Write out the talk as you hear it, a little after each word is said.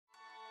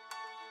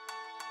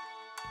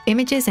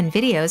Images and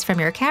videos from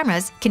your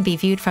cameras can be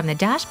viewed from the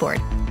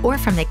dashboard or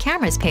from the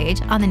Cameras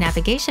page on the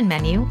navigation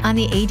menu on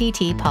the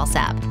ADT Pulse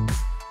app.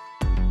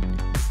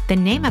 The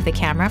name of the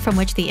camera from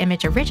which the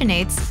image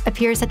originates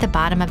appears at the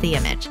bottom of the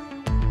image.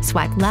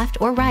 Swipe left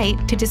or right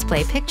to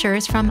display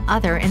pictures from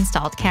other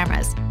installed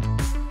cameras.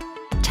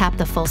 Tap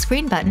the full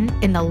screen button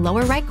in the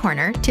lower right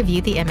corner to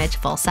view the image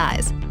full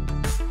size.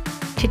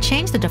 To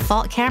change the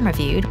default camera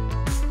view,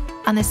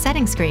 on the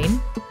settings screen,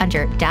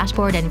 under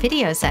Dashboard and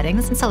Video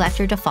Settings, select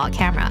your default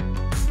camera.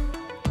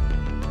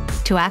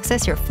 To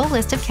access your full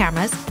list of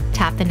cameras,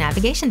 tap the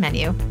navigation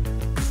menu.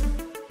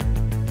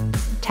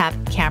 Tap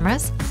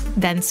Cameras,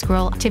 then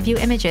scroll to view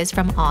images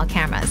from all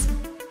cameras.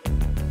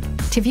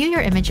 To view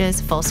your images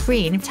full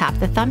screen, tap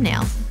the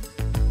thumbnail.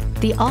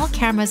 The All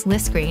Cameras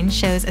list screen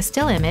shows a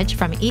still image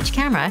from each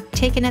camera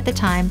taken at the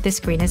time the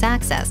screen is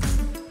accessed.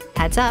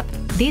 Heads up,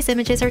 these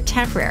images are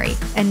temporary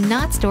and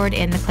not stored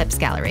in the Clips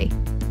gallery.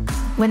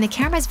 When the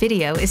camera's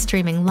video is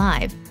streaming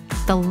live,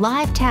 the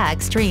Live tag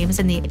streams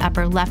in the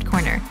upper left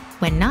corner.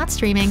 When not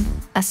streaming,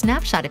 a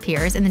snapshot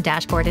appears in the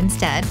dashboard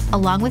instead,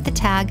 along with the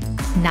tag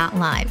Not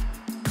Live.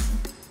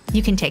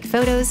 You can take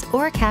photos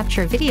or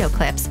capture video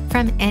clips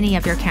from any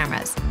of your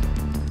cameras.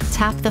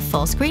 Tap the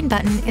full screen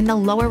button in the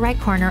lower right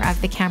corner of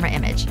the camera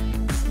image.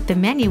 The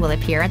menu will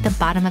appear at the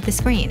bottom of the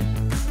screen.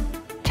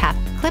 Tap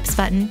Clips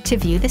button to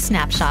view the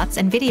snapshots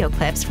and video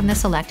clips from the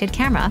selected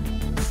camera,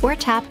 or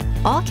tap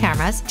All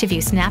Cameras to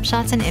view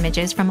snapshots and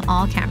images from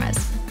all cameras.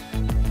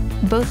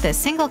 Both the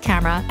single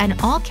camera and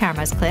all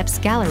cameras clips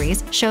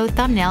galleries show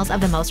thumbnails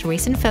of the most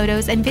recent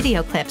photos and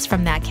video clips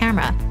from that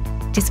camera,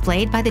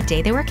 displayed by the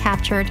day they were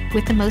captured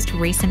with the most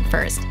recent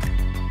first.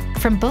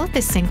 From both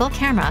the single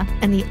camera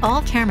and the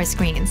all camera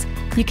screens,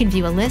 you can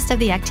view a list of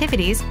the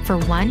activities for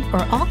one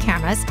or all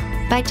cameras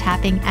by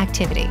tapping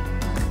Activity.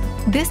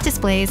 This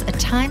displays a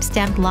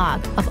time-stamped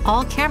log of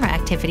all camera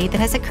activity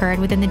that has occurred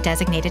within the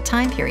designated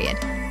time period.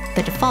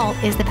 The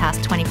default is the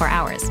past 24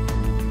 hours.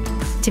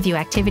 To view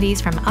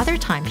activities from other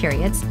time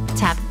periods,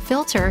 tap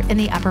Filter in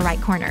the upper right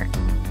corner.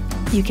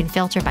 You can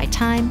filter by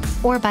time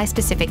or by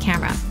specific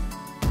camera.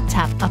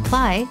 Tap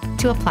Apply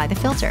to apply the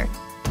filter.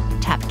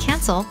 Tap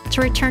Cancel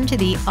to return to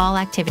the All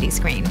Activity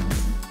screen.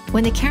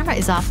 When the camera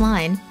is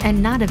offline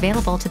and not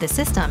available to the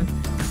system,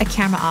 a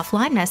camera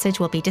offline message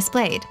will be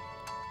displayed.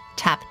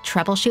 Tap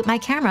Troubleshoot My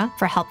Camera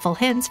for helpful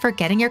hints for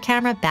getting your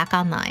camera back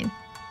online.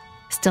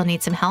 Still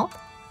need some help?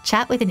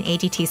 Chat with an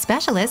ADT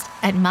specialist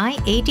at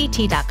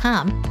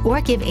myadt.com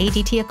or give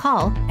ADT a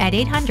call at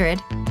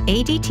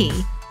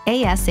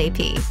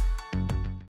 800-ADT-ASAP.